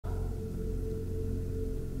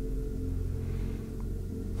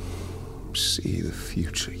see the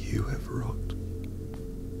future you have wrought.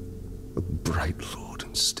 A bright lord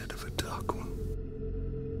instead of a dark one.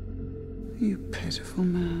 You pitiful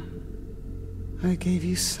man. I gave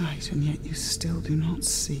you sight, and yet you still do not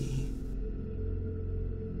see.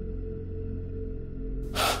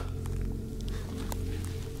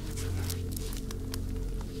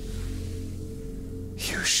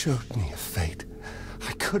 You showed me a fate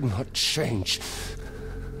I could not change.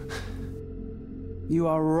 You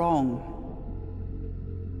are wrong.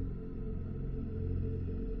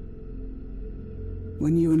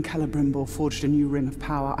 When you and Celebrimbor forged a new ring of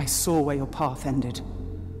power, I saw where your path ended.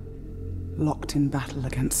 Locked in battle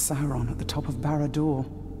against Sauron at the top of Barad-dûr.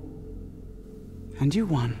 And you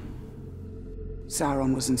won.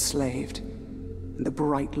 Sauron was enslaved, and the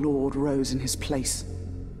Bright Lord rose in his place.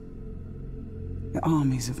 The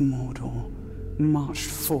armies of Mordor marched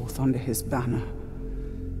forth under his banner,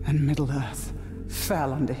 and Middle-earth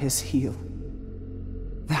fell under his heel.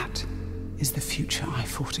 That is the future I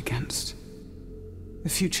fought against. The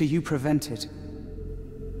future you prevented.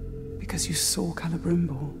 Because you saw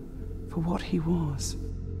Celebrimbor for what he was.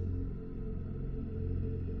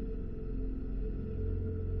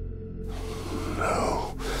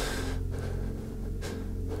 No.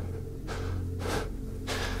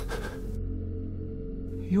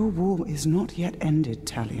 Your war is not yet ended,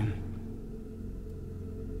 Talion.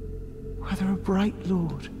 Whether a Bright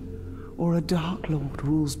Lord or a Dark Lord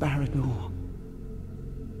rules Barad-dûr,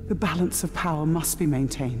 the balance of power must be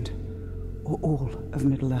maintained, or all of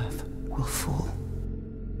Middle-earth will fall.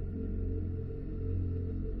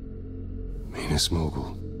 Minas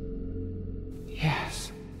Morgul.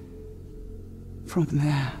 Yes. From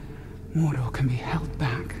there, Mordor can be held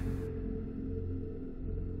back.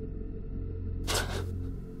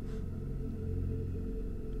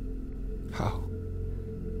 How?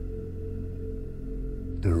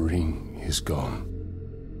 The ring is gone.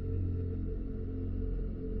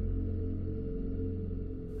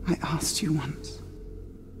 I asked you once,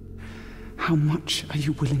 how much are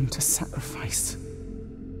you willing to sacrifice?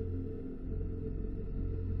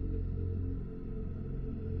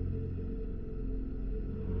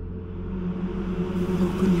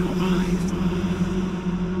 Open your eyes.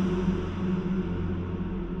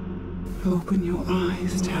 Open your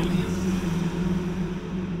eyes, Talion.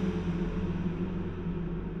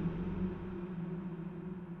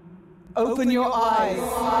 Open your eyes!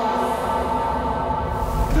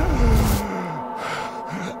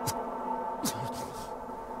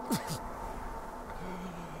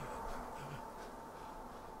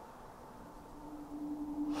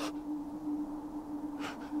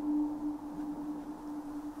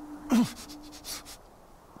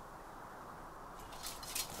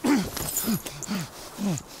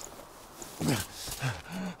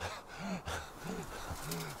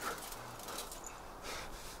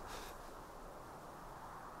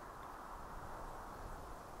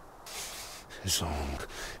 As long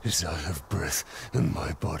as I have breath in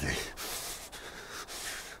my body,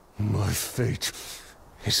 my fate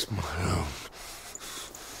is my own.